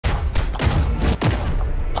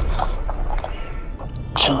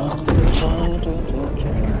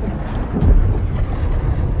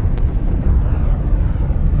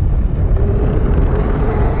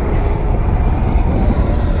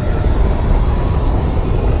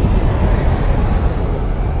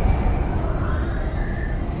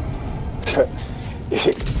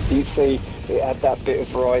You see, it had that bit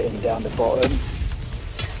of writing down the bottom,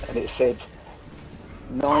 and it said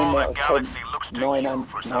 9 out of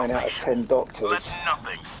 10 doctors. Let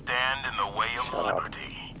nothing stand in the way of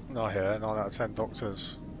liberty. Not here, 9 out of 10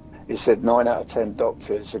 doctors. It said 9 out of 10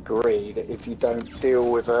 doctors agree that if you don't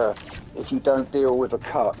deal with a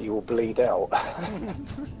cut, you will bleed out. I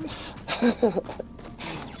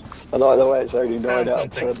like the way it's only 9 out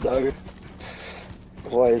of 10 though.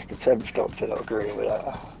 Why is the 10th doctor not agreeing with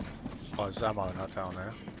that? Oh, there's ammo in that down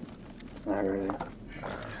there. No, really.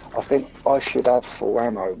 I think I should have full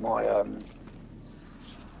ammo.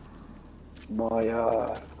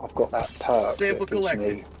 I've got that perk Sample that gives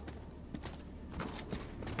collected. me.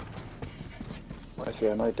 Where's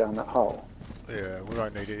the ammo down that hole? Yeah, we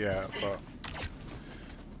don't need it yet, but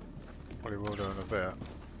we will do in a bit.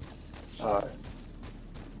 Alright.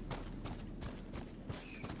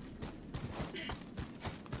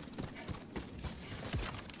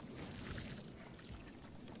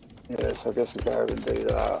 Yeah, so I guess we go over and do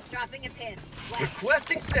that. Dropping a pin.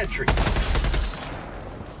 Requesting sentry.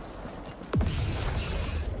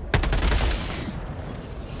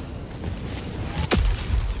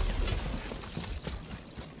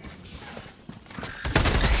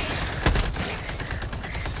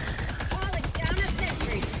 Calling down a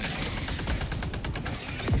sentry.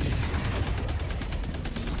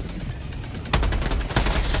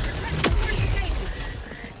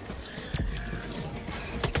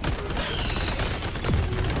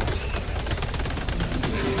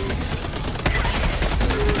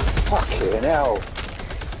 Fucking hell.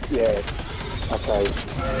 Yeah. Okay.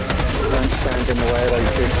 Don't stand in the way of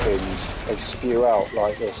those big things. They spew out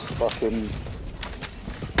like this fucking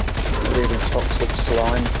really toxic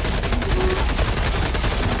slime.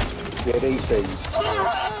 Yeah, these things.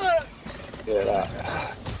 Yeah, that.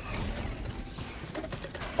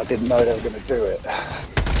 I didn't know they were going to do it.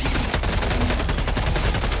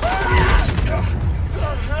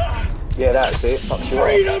 Yeah, that's it. Fuck you up.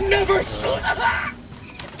 Freedom never sleeps.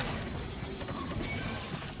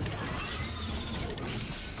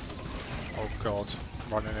 Oh god,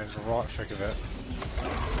 running into the right thick of it.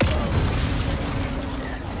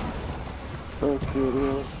 Fuck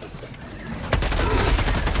you.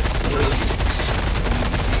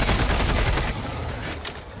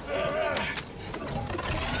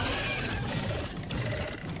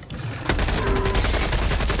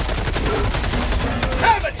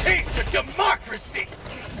 Have a taste of democracy.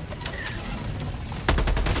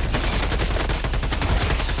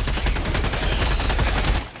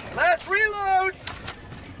 Last reload.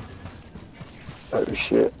 Oh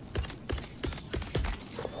shit.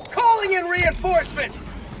 Calling in reinforcements.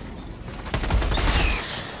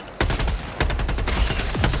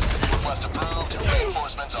 Request approved.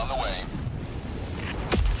 Reinforcements on the way.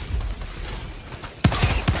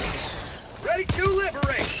 Ready to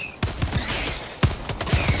liberate.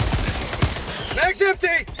 Mag's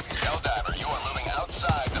empty. Helldiver, you are moving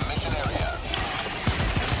outside the mission area.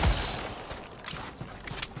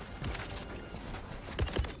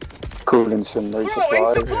 Calling some Throwing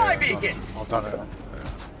resupply. supply Yeah, beacon. I've done it.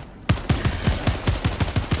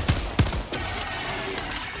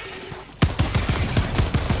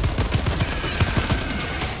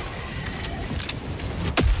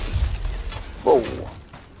 Whoa.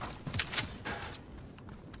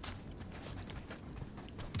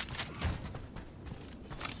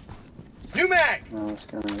 New mag. No, it's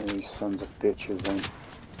going to be these sons of bitches then.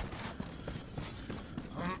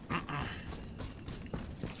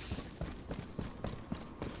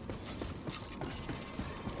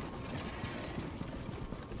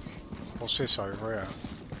 What's this over here?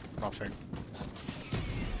 Nothing.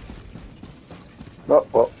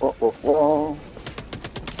 Whoa.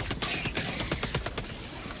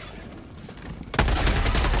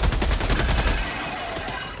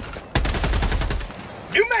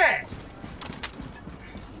 New mag.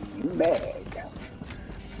 Meg.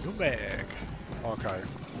 New bag. Okay.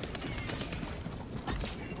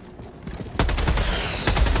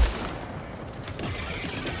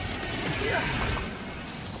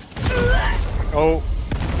 Oh!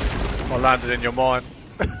 I landed in your mine.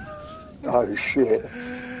 Oh shit.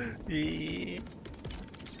 Yeah.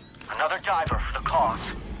 Another diver for the cause.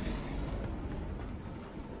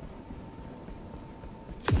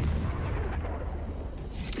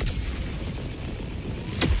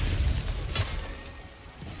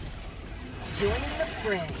 Joining the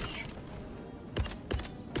fray.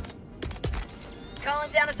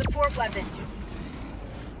 Calling down a support weapon.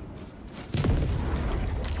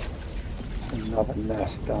 Another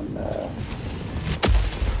nest down there.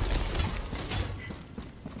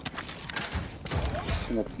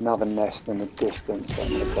 Another nest in the distance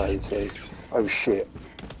on the daisy. Oh shit.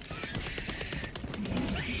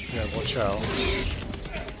 Yeah, watch out.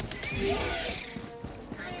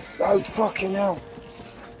 Oh fucking hell.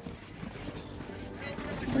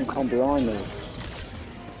 Don't come behind me.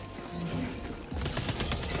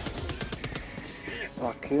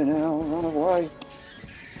 Fucking hell, run away.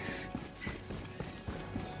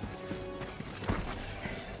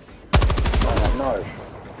 Oh no.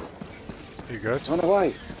 You good? Run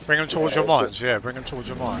away. Bring them towards your mines, yeah, bring them towards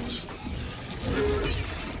your mines.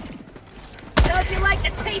 Don't you like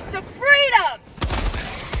the taste of freedom?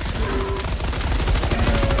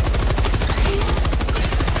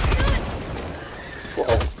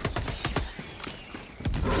 Whoa.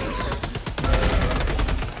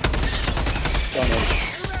 Done it.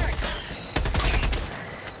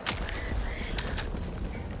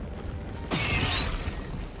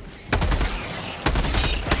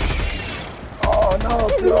 Oh no, I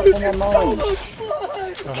blew up in my mind.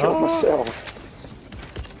 Killed myself.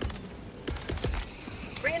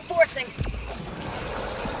 Reinforcing.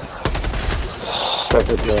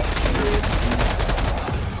 Perfectly.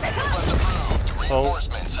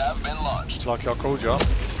 Reinforcements have been launched. Like I called you.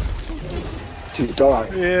 Did you die?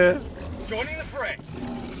 Yeah. Joining the fray.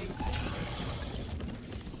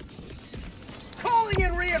 Calling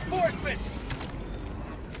in reinforcements.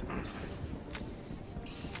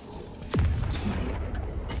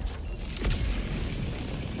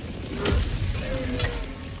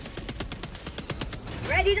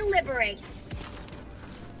 Ready to liberate.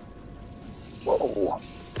 Whoa.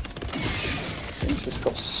 Things just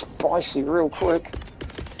got spicy real quick.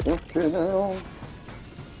 Fucking hell.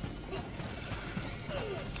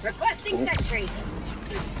 Requesting sentry.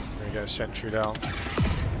 We're gonna get a sentry down.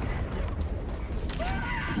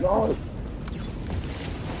 No.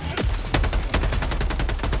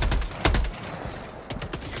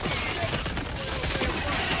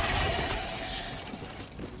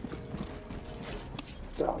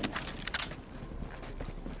 Done.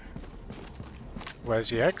 Where's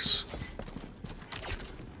the X?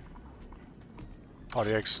 Oh,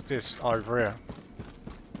 the X is over here.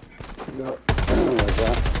 Look. Where's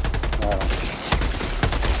that?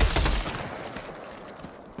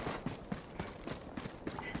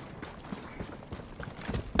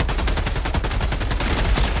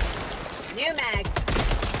 New mag.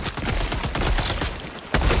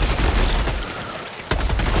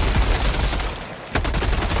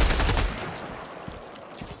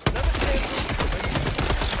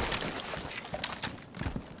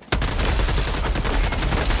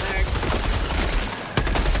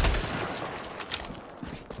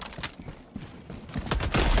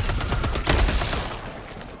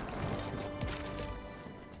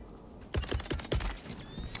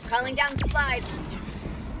 Calling down supplies.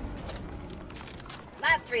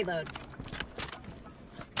 Last reload.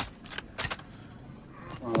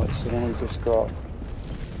 Alright, so then we just got...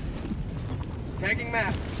 Tagging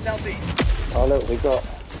map. Southeast. Oh look, we got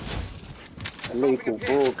a legal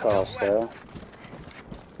broadcast there.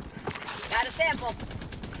 Got a sample.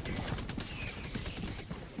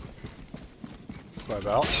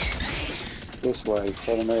 Whereabouts? This way,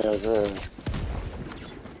 follow me over here.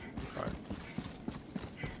 Right.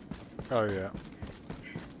 Oh yeah.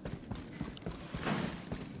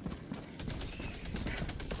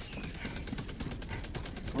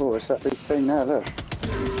 Oh, what's that big thing there, look?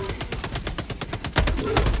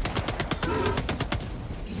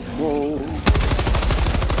 Whoa.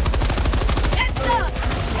 Heads up!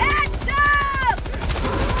 Heads up!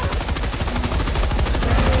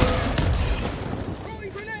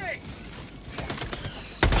 Throwing grenade.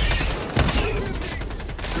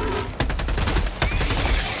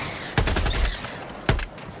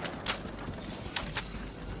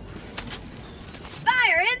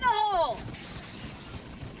 Fire in the hole!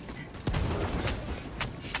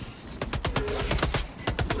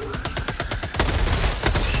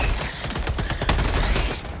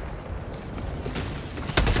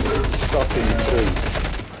 Stuck in the tree.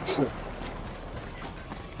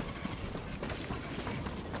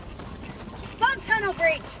 Bomb tunnel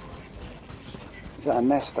breach! Is that a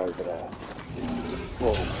nest over there?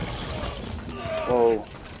 Whoa. Whoa.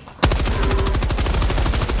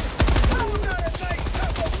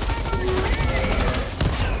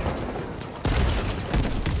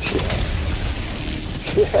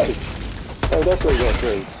 Yes. Oh, that's what you got to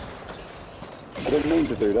do. I didn't mean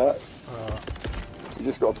to do that. You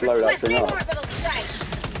just got to blow that thing up. Orbital strike.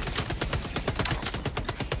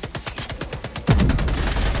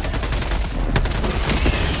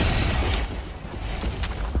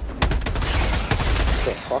 What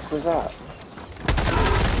the fuck was that?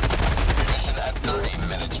 Mission at 30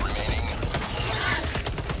 minutes remaining.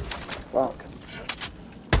 Fuck.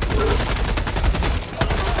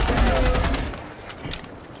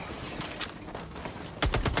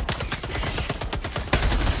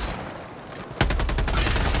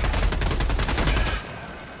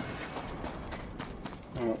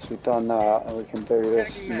 Once we've done that, and we can do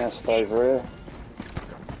this nest over here.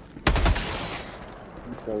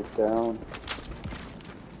 Go down.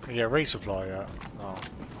 Can you get a resupply yet? No.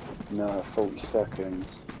 No, 40 seconds.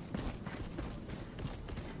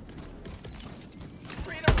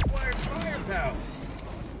 Freedom requires firepower.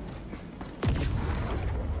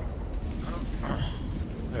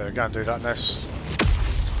 Yeah, go and do that nest.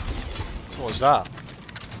 What was that?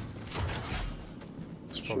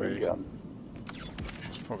 It's probably, Gun.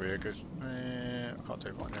 it's probably a good... I can't do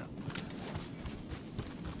one yet.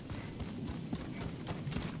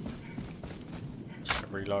 Just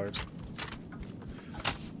gonna reload.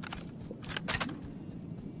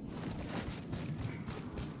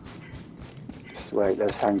 Just wait,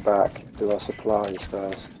 let's hang back. Do our supplies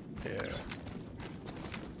first. Yeah.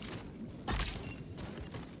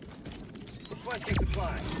 Requesting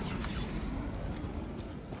supply.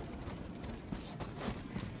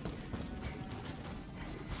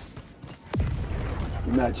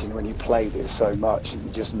 Imagine when you played it so much and you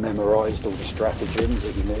just memorised all the stratagems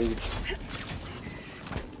that you need.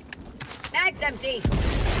 Mag's empty.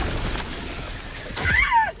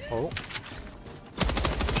 Oh.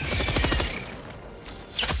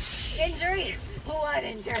 Injury? What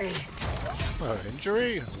injury?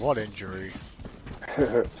 Injury? What injury?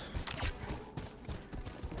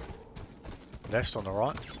 Nest on the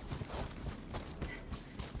right.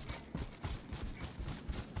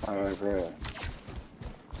 Oh, over here.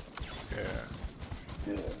 Yeah.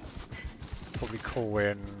 Yeah. Probably call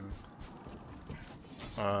in.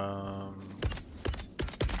 We're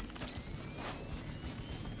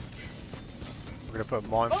gonna put a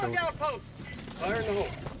minefield. Bug outpost. Fire in the hole.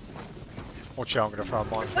 Watch out! I'm gonna throw a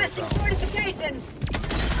minefield Requesting down. fortifications.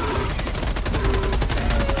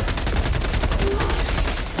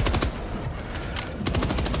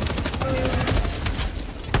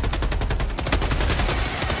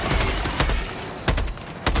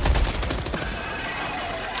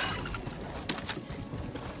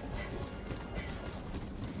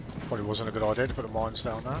 Probably wasn't a good idea to put the mines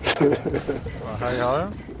down there. Hey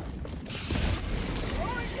ho.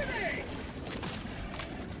 Throwing grenade.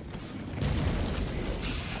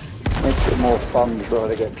 Makes it more fun trying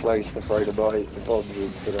to get close to throw the bombs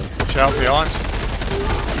into them. Watch out behind.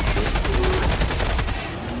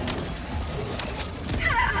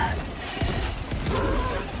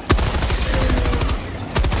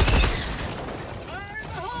 Fire in the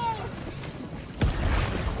hole.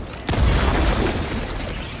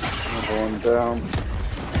 Another one down.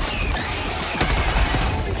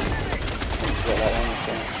 Got that one, I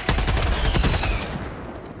think.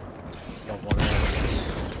 There's one there.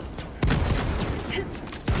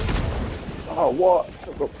 Oh, what? I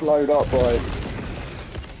got blown up by...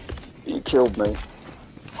 He killed me.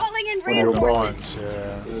 Calling in One of the reinforcements. Mines,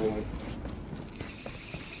 yeah.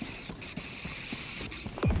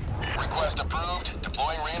 Request approved.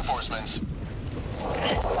 Deploying reinforcements.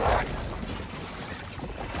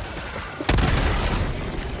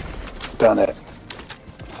 Done it.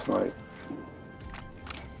 Sweet.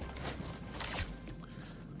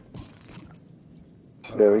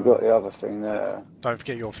 So yeah, we got the other thing there. Don't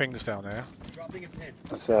forget your things down there. Dropping a pin.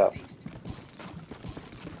 What's that?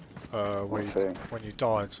 When What thing? when you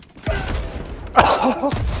died.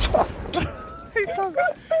 He done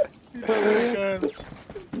it again.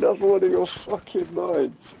 Another one of your fucking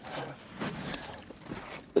lines.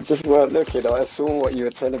 I just weren't looking. I saw what you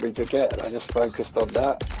were telling me to get and I just focused on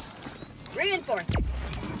that. Reinforcing.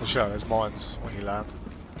 Watch out, there's mines when you land.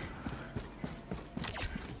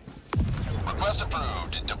 Request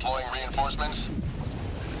approved. Deploying reinforcements.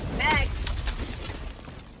 Mag.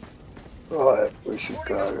 Right, we should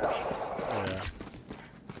go. Yeah.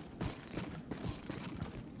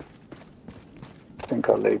 I think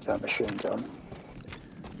I'll leave that machine gun.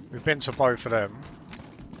 We've been to both of them.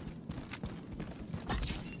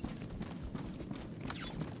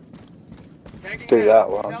 Tagging Do mag. that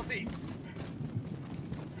one. Southeast.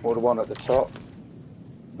 Or the one at the top.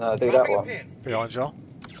 No, do that Dropping a one. pin. Behind you.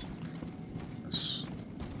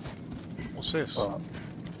 What's this? Right.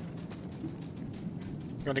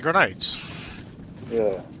 You got any grenades?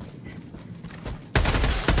 Yeah.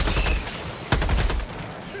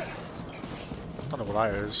 Don't know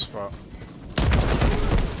what that is, but.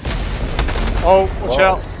 Oh, watch Whoa.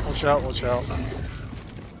 out! Watch out! Watch out! That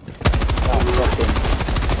fucking...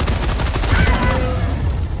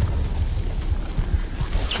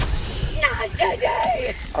 Not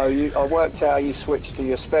today! Oh, I worked out how you switch to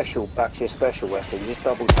your special, back to your special weapon. You just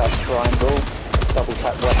double tap triangle, double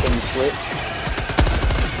tap weapon switch.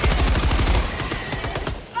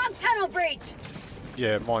 Bomb tunnel breach!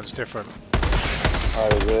 Yeah, mine's different. Oh,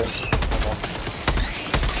 is it?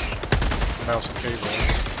 Mouse and keyboard.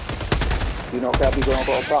 You not have you got a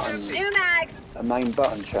button, New mag! a main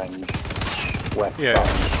button change? Weapon Yeah.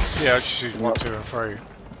 button. Yeah, I just use 1, 2, and 3.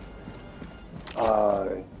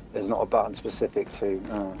 Oh, there's not a button specific to.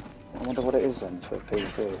 Oh. I wonder what it is then for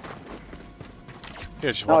PC.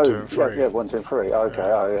 Yeah, just 1, 2, and 3. Yeah, 1, 2, and 3. Okay,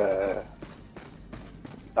 Yeah. oh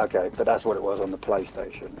yeah. Okay, but that's what it was on the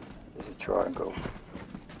PlayStation. It's a triangle.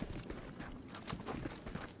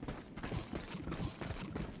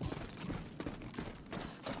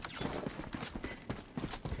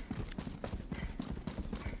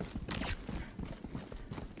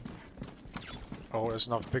 Oh, there's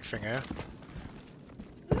another big thing here.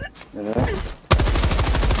 Yeah.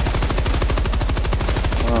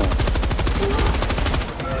 Oh.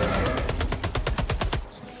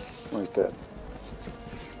 Oh, he's dead.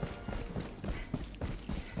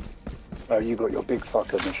 Oh, you got your big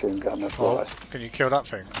fucking machine gun, that's Oh, right. can you kill that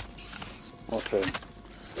thing? What thing?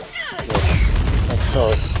 Yeah. Oh,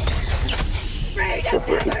 sorry.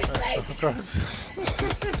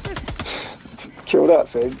 Kill that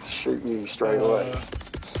thing, shoot you straight away.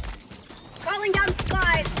 Calling down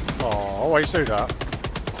supplies! Oh, always do that.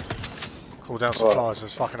 Call down supplies,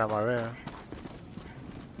 there's fucking ammo here.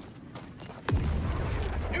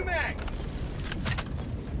 New mag!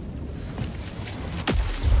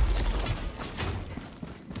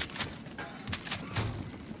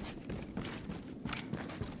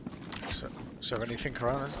 Is there anything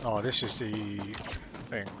around? Oh, this is the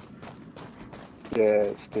thing. Yeah,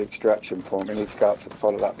 it's the extraction point. We need to go up to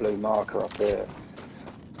follow that blue marker up here.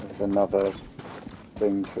 There's another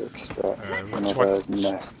thing to extract. We've Another got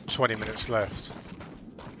nest. 20 minutes left.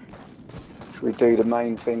 Should we do the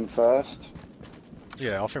main thing first?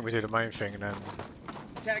 Yeah, I think we do the main thing and then...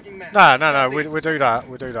 Attacking mag. No, we'll do that,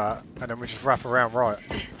 and then we just wrap around right.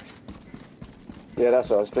 Yeah, that's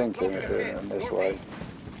what I was thinking of doing it this way.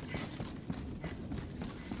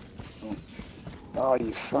 Oh,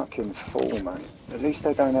 you fucking fool, mate. At least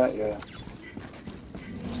they don't hurt you.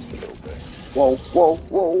 Just a little bit. Whoa, whoa,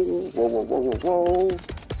 whoa, whoa, whoa, whoa, whoa, whoa.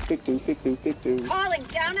 Big do, big do, big do. Calling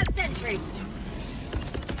down a sentry!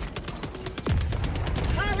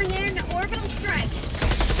 Calling in orbital strike!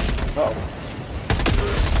 Oh.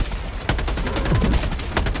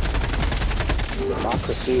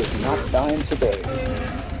 Democracy is not dying today.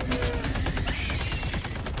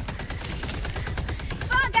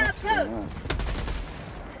 Fog outpost! Yeah.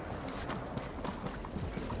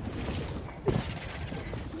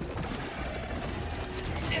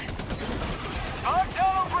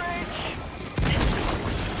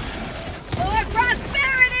 For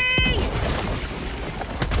prosperity!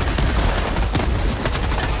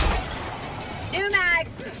 New mag!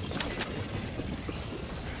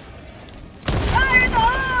 Fire in the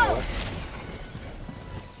hole!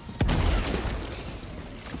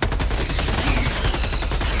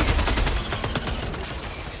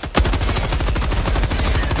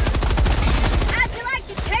 How'd you like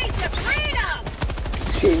to taste of freedom?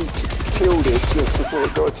 She killed it just before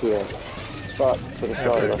it got to you. But to the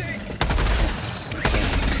side of it.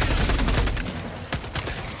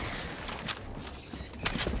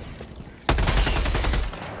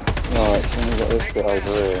 Right, so we've got this bit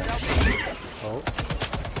over here. Oh.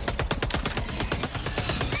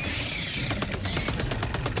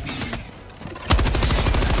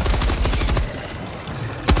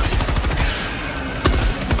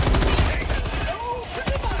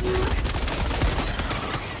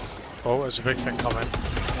 Oh, there's a big thing coming.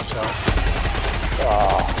 Watch out.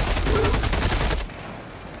 Ah.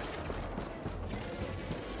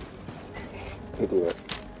 Idiot.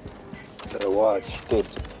 Don't know why I stood.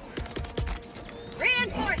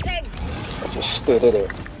 Reinforcing! I just stood in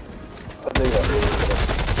it. I knew that.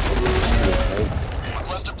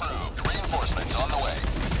 Request approved. Reinforcements on the way.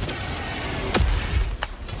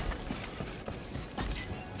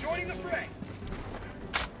 Joining the fray.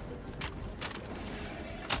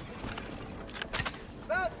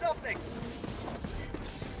 Found something.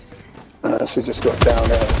 So we just got down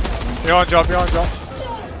there. Behind you, behind you.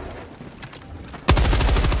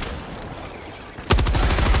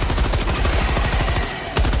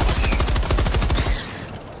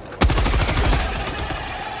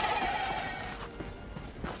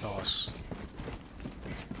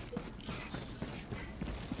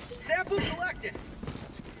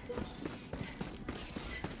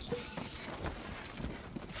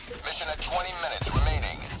 Mission at 20 minutes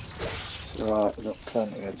remaining. Right, we've got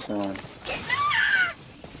plenty of time.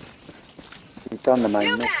 We've done the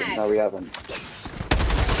main mission. No, we haven't.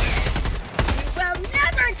 You will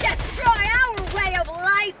never destroy our way of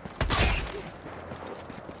life!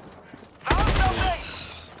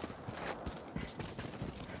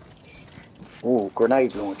 Oh,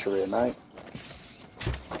 grenade launcher here, mate.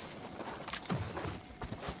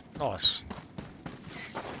 Nice.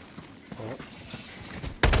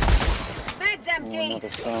 Mag's Oh, empty! another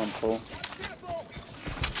sample.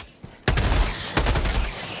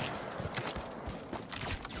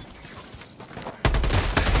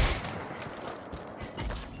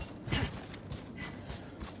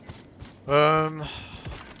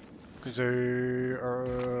 Could do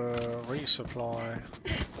resupply.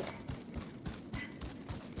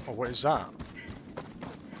 Oh, what is that?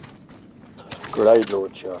 Grenade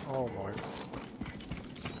launcher. Oh my.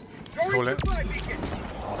 Throwing Call it. supply beacon.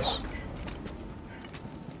 Nice.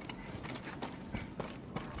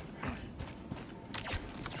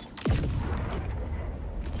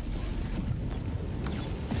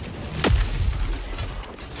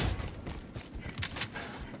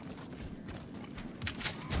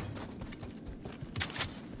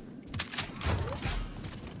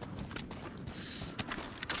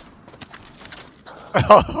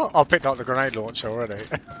 I picked up the grenade launcher already.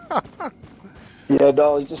 Yeah,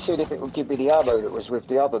 no, I was just seeing if it would give me the ammo that was with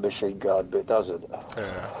the other machine gun, but it doesn't.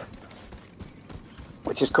 Yeah.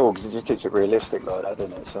 Which is cool, because it just keeps it realistic like that,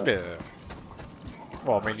 doesn't it? So. Yeah.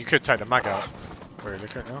 Well, I mean, you could take the mag out, really,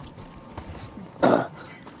 couldn't you?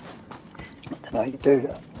 No, you do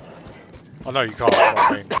that. I know you can't, but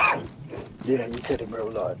I mean... Yeah, you could in real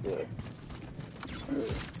life, yeah.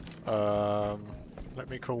 Let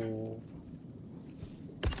me call...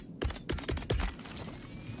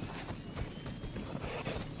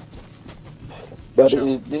 But Sure.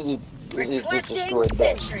 it is Requesting destroying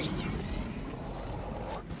that. sentry!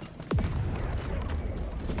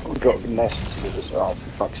 We've got nests with us. Oh,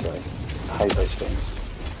 for fuck's sake. I hate those things.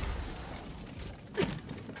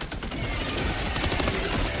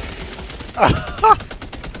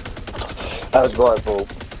 That was my fault.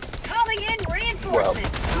 Calling in reinforcements!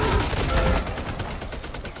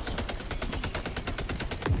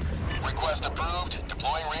 Request approved.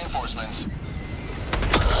 Deploying reinforcements.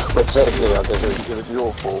 But technically, I guess it was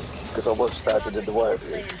your fault, because I was standing in the way of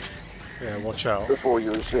you Yeah, watch out. before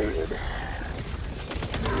you were shooting.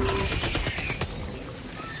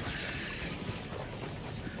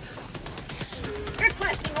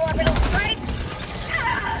 Requesting orbital strike!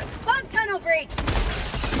 Ah! Bomb tunnel breach!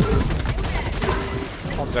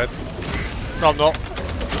 I'm dead. No, I'm not.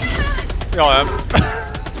 Yeah, I am.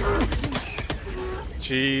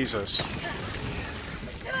 Jesus.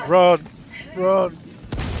 Run! Run!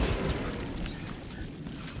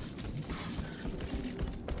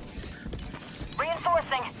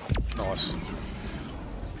 Reinforcing! Nice.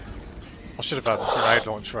 I should have had a grenade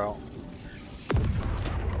launcher out.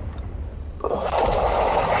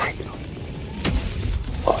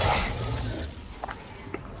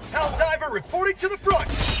 Helldiver reporting to the front.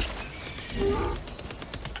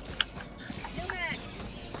 New mag!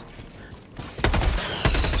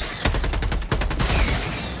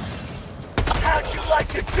 How'd you like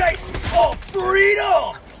to taste all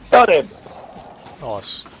freedom? Got him!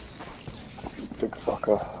 Nice. Big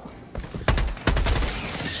fucker.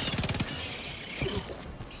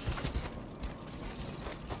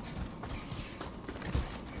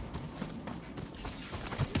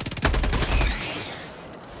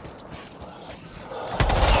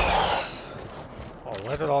 Oh,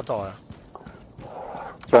 where did I die?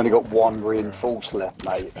 We've only got one reinforce left,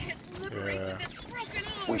 mate. Yeah.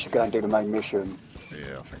 We should go and do the main mission.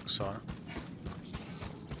 Yeah, I think so.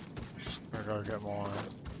 Just gonna go get my...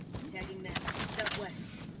 Tagging map. Southwest.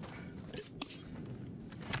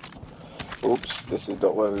 Oops, this is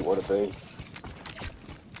not where we want to be.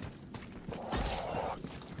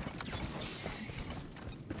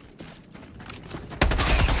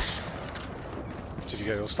 Did you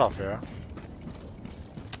get your stuff, yeah?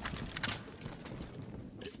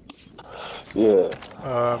 Yeah.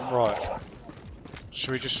 Right.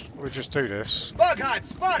 Should we just do this? Bug hive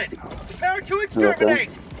spotted. Prepare to exterminate.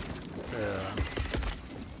 Yeah.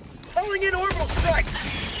 Calling in orbital strike.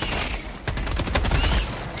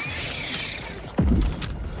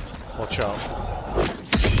 Watch out.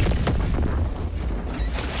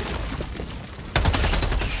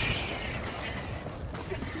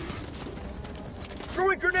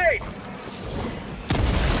 Throwing grenade.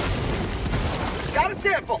 Got a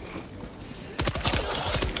sample.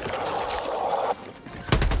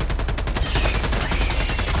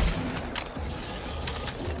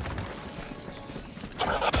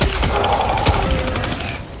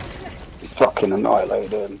 fucking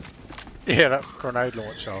annihilated him. Yeah, that grenade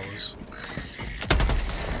launcher was.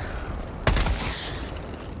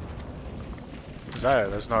 Is that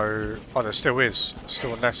it? There's no. Oh, there still is.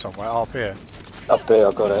 Still a nest somewhere. Oh, up here. Up there,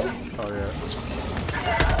 I got it. Oh, yeah.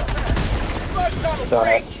 Done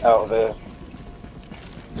it. Out of here.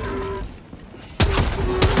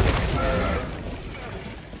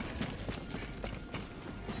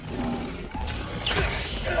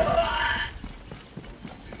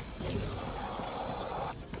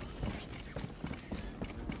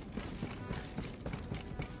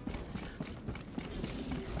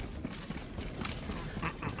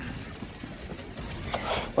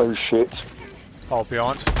 Oh shit. Oh,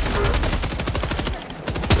 behind.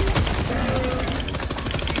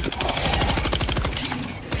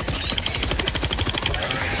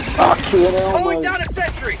 Fucking hell, Going mate. down a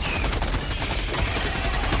sentry.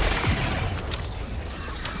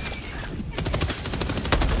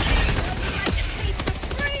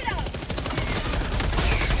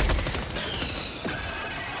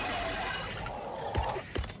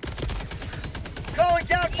 Calling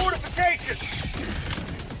down fortifications.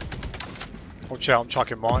 Watch out, I'm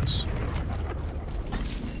chucking mines.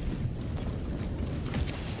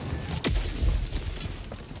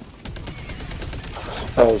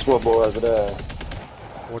 Oh, there's one more over there.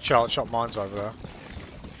 Watch out, chuck mines over there.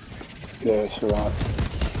 Yeah, it's right.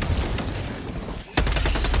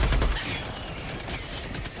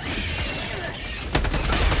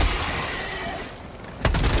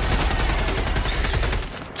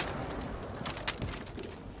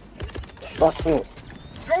 Fuck it.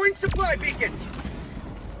 Throwing supply beacons.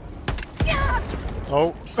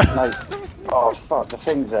 Oh! Mate. Oh fuck, the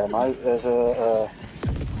thing's there, mate. There's a...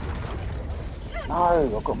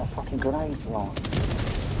 No, I've got my fucking grenades on.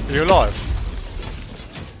 Are you alive?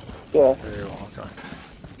 Yeah. There you are, okay.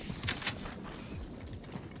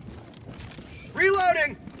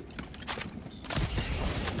 Reloading.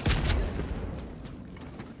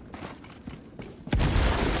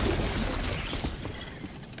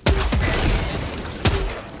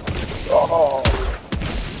 Oh!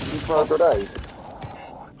 You throw a grenade?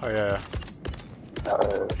 Oh, yeah. No,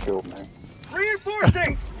 it killed me.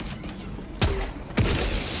 Reinforcing.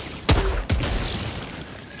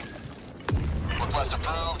 Request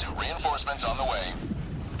approved. Reinforcements on the way.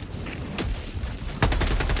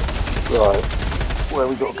 Right. Where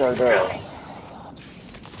we got to go now?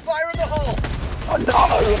 Fire in the hole. Oh no!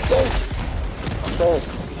 I'm dead! I'm dead.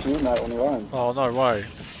 It's you, mate, on your own. Oh, no way.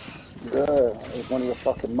 Yeah, it's one of your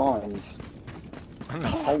fucking mines. I No.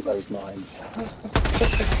 hate those mines.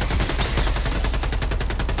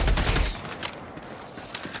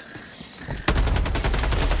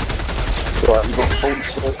 Right, we've got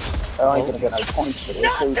points for it. I ain't gonna get no points for this.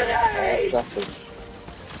 Not either. today! Exactly.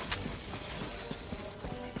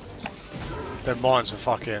 Their mines are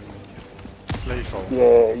fucking lethal.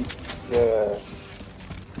 Yeah, yeah.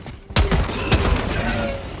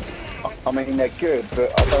 I mean, they're good,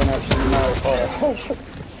 but I don't actually know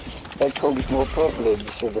if they cause more problems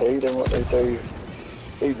to me than what they do,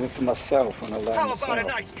 even for myself when I learn How about a myself.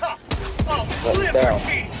 nice cup of Let it down.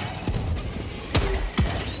 liberty?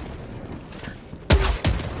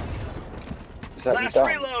 Is that you Last done?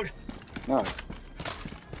 reload. No.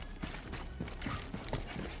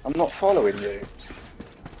 I'm not following you.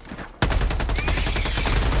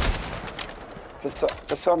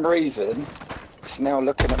 For some reason, it's now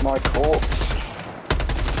looking at my corpse.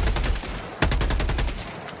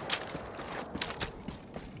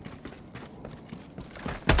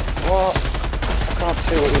 What? I can't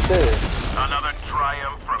see what you're doing. Another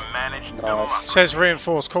triumph from managed Nice. It says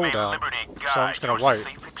reinforced cooldown, so I'm just gonna wait.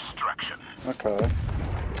 Okay.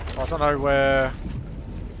 I don't know where...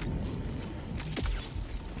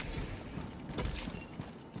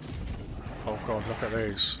 Oh god, look at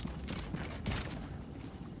these.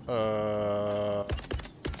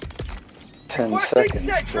 10 Requesting seconds.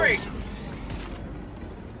 sentry.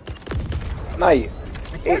 Mate,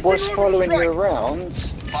 it was Requesting following orbital you around,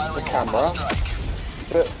 the camera,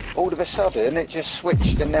 but all of a sudden it just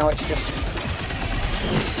switched and now it's just...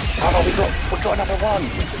 Oh no, we got another one!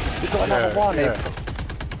 We got another one! Yeah.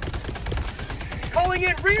 Calling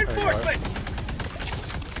in reinforcements.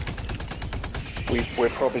 We'll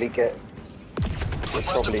probably get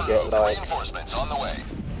like Reinforcements on the way.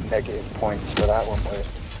 negative points for that one.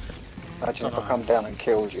 Imagine if I come down and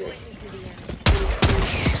killed you.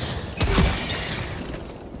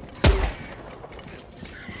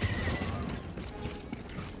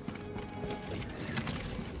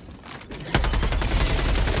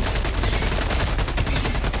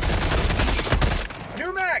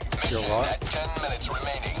 New mag. You're right. At 10 minutes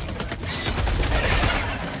remaining.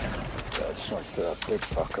 That's Tries to that big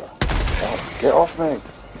fucker. Oh, get off me!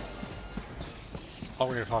 I'm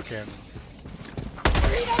gonna fucking...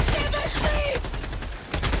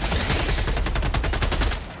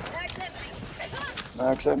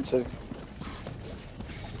 Mag's empty.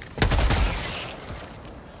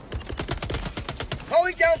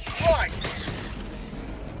 Calling down supplies.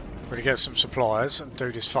 We're gonna get some supplies and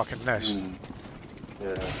do this fucking nest.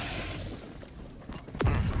 Yeah.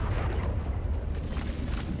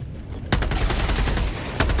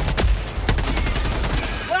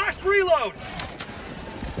 Last reload.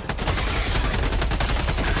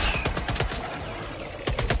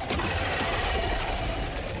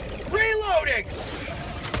 Reloading.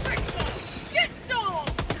 Get some!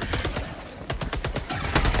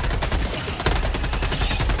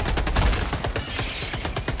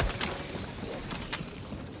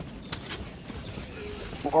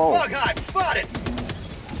 Whoa! Bug hive spotted.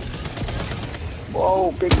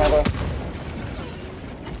 Whoa! Big mother!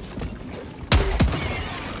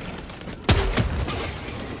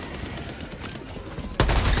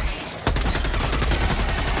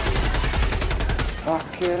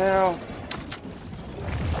 Fucking hell!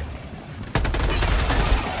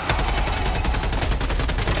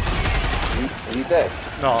 Are you dead?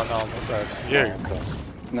 No, no, I'm not dead. You? Oh, okay.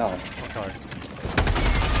 No. Okay.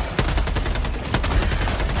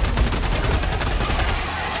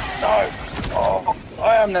 No! Oh,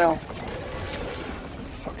 I am now.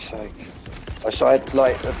 Fuck's sake. So I had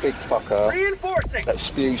like a big fucker Reinforcing. that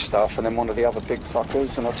spews stuff and then one of the other big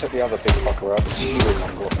fuckers and I took the other big fucker out and spewed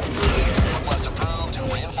on me. Request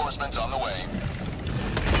approved. Reinforcements on the way.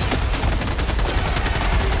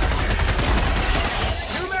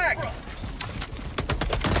 New mag.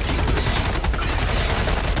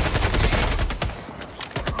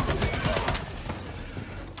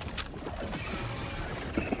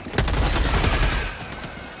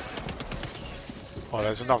 Oh,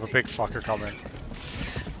 there's another big fucker coming.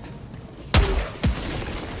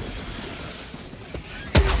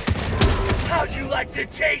 How'd you like the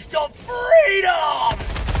taste of freedom?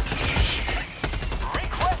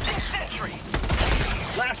 Requesting sentry.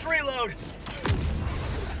 Last reload.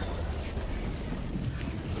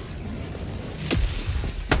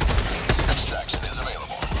 Extraction is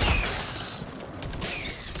available.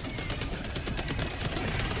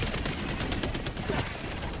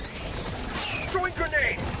 Throwing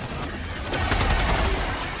grenade.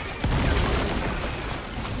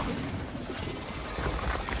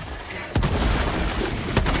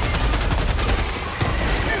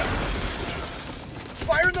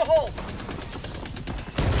 Fire in the hole.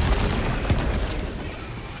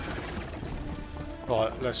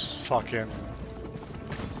 Right, let's fucking...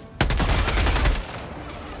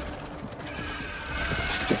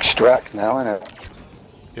 Extract now, innit?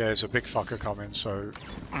 Yeah, there's a big fucker coming, so...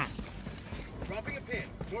 Dropping a pin.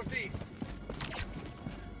 Northeast.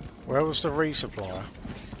 Where was the resupply?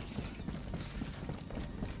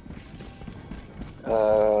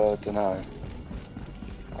 Dunno.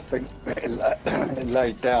 I think it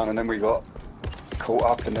laid down and then we got caught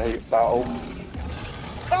up in the heat battle.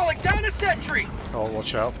 Calling down a sentry. Oh,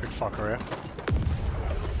 watch out, big fucker here.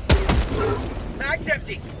 Mag's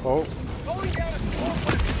empty. Oh, Calling down a small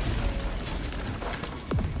weapon.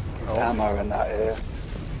 oh. Ammo in that here.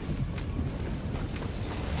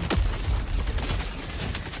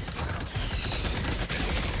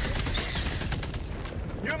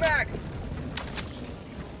 New mag.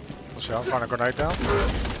 Watch out, find a grenade down.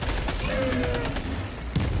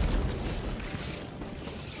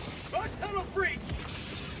 Bug tunnel breach.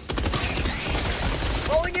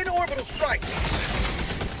 Calling in orbital strike.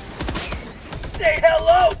 Say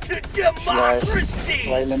hello to democracy.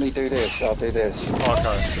 Wait, let me do this. I'll do this.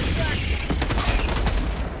 Okay.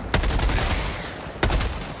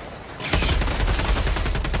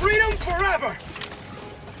 Freedom forever.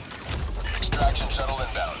 Extraction shuttle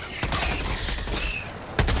inbound.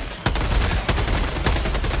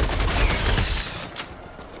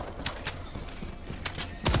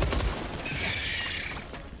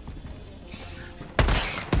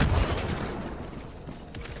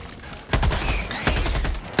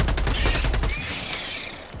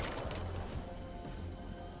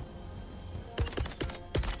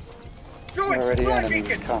 Throwing Already supply enemies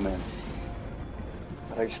beacon. coming.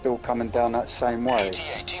 Are they still coming down that same way?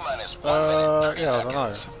 ETA T-minus 1 minute, 30 yeah, I don't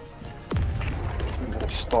know. seconds. I'm gonna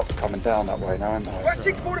stop coming down that way now, aren't I?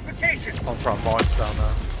 Requesting fortification. I'm throwing mines down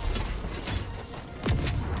there.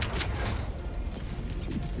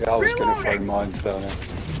 Yeah, I was gonna throw Reloading. mines down there.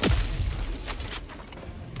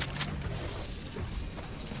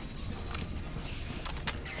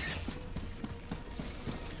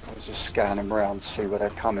 I was just scan them round to see where they're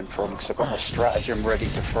coming from, because I've got my stratagem ready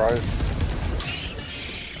to throw.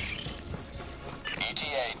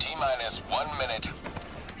 ETA T-minus 1 minute.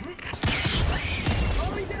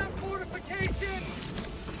 Calling down fortification!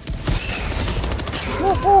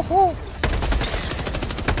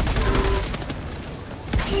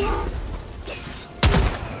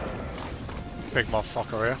 Big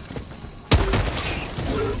motherfucker here.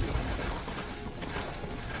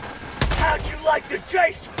 How'd you like to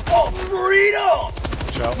taste of freedom?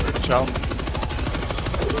 Ciao, ciao.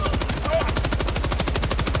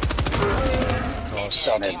 Nice.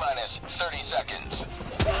 Done him. T-minus 30 seconds.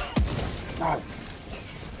 No.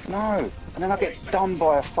 No. And then I get done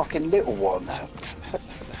by a fucking little one.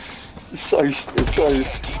 so,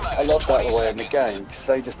 I love that way in the game, because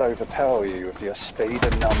they just overpower you with your speed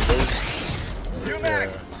and numbers. Yeah.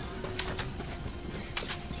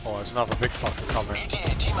 Oh, there's another big fucker coming.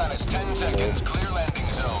 ETA T-minus 10 seconds. Clear landing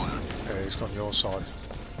zone. Yeah, he's gone your side.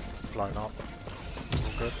 Blown up. It's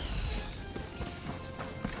all good.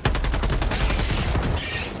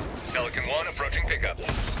 Pelican 1 approaching pickup.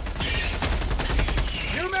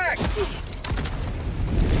 New Mac!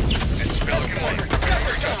 This is Pelican 1. Prepare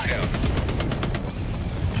for touchdown.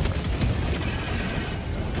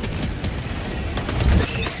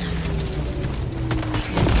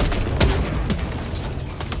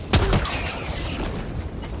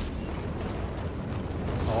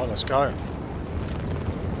 Oh, let's go.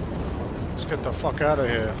 Let's get the fuck out of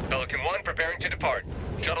here. Pelican 1 preparing to depart.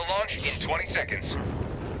 Shuttle launch in 20 seconds.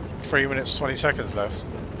 3 minutes, 20 seconds left.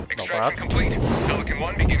 Not Extraction bad. complete. Pelican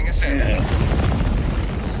 1 beginning ascent.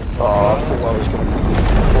 Oh, I thought I was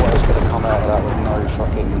gonna come out of that with no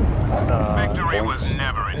fucking... Victory was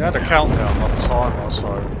never in He had a countdown on the timer,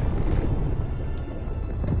 so...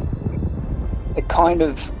 It kind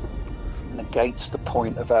of negates the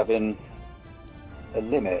point of having a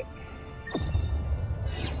limit.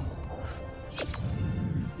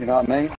 You know what I mean?